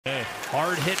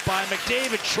Hard hit by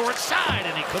McDavid, short side,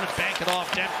 and he couldn't bank it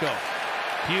off Demko.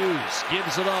 Hughes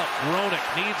gives it up. Roenick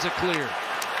needs a clear.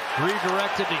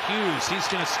 Redirected to Hughes. He's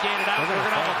going to skate it out. We're going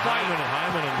to have a fight.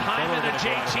 Hyman and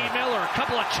JT Miller. A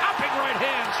couple of chopping right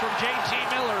hands from JT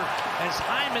Miller as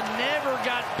Hyman never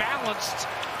got balanced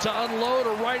to unload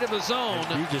a right of his own.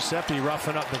 Giuseppe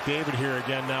roughing up McDavid here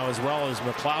again now, as well as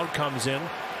McLeod comes in.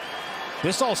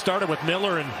 This all started with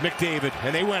Miller and McDavid,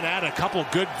 and they went at a couple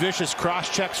good vicious cross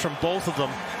checks from both of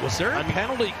them. Was there a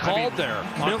penalty called there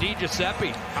on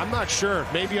Giuseppe? I'm not sure.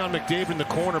 Maybe on McDavid in the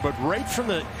corner, but right from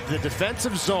the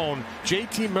defensive zone,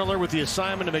 JT Miller with the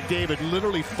assignment of McDavid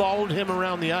literally followed him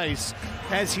around the ice,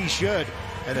 as he should,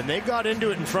 and then they got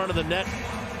into it in front of the net.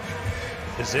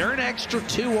 Is there an extra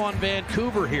 2 on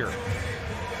Vancouver here?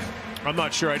 I'm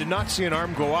not sure. I did not see an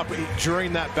arm go up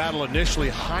during that battle initially.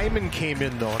 Hyman came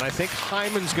in, though, and I think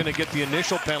Hyman's going to get the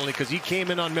initial penalty because he came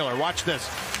in on Miller. Watch this.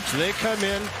 So they come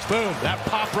in. Boom. That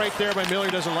pop right there by Miller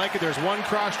doesn't like it. There's one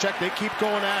cross-check. They keep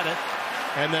going at it.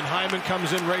 And then Hyman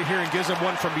comes in right here and gives him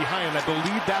one from behind. And I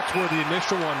believe that's where the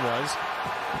initial one was.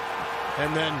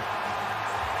 And then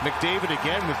McDavid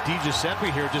again with Giuseppe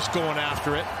here just going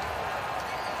after it.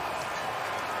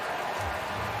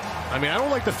 I mean, I don't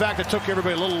like the fact it took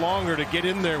everybody a little longer to get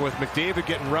in there with McDavid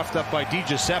getting roughed up by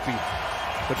Giuseppe.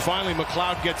 But finally,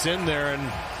 McLeod gets in there, and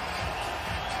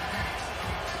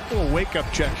a little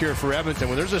wake-up check here for Edmonton.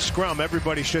 When there's a scrum,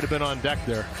 everybody should have been on deck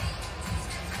there.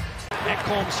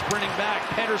 Ekholm sprinting back.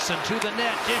 Pettersson to the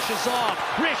net. Dishes off.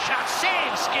 Wrist shot.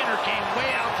 Save. Skinner came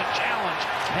way out to challenge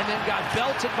and then got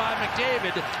belted by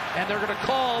McDavid, and they're going to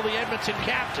call the Edmonton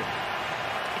captain.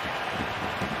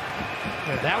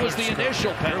 That was the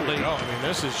initial penalty. I mean,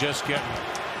 this is just getting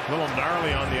a little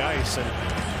gnarly on the ice, and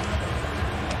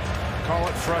call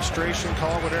it frustration,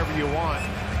 call it whatever you want.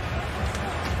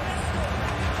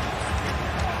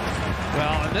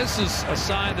 Well, and this is a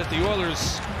sign that the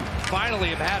Oilers finally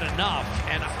have had enough,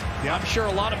 and I'm sure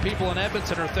a lot of people in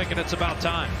Edmonton are thinking it's about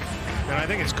time. And I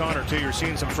think it's Connor, too. You're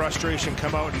seeing some frustration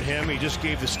come out in him. He just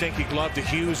gave the stinky glove to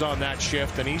Hughes on that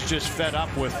shift, and he's just fed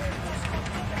up with,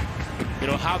 you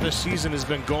know, how this season has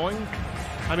been going.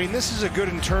 I mean, this is a good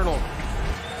internal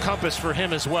compass for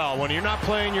him as well. When you're not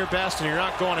playing your best and you're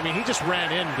not going, I mean, he just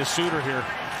ran into Suter here,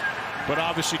 but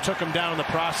obviously took him down in the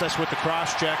process with the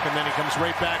cross check, and then he comes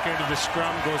right back into the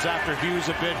scrum, goes after Hughes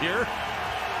a bit here.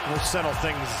 We'll settle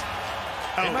things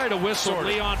out. They might have whistled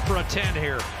Leon for a 10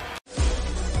 here.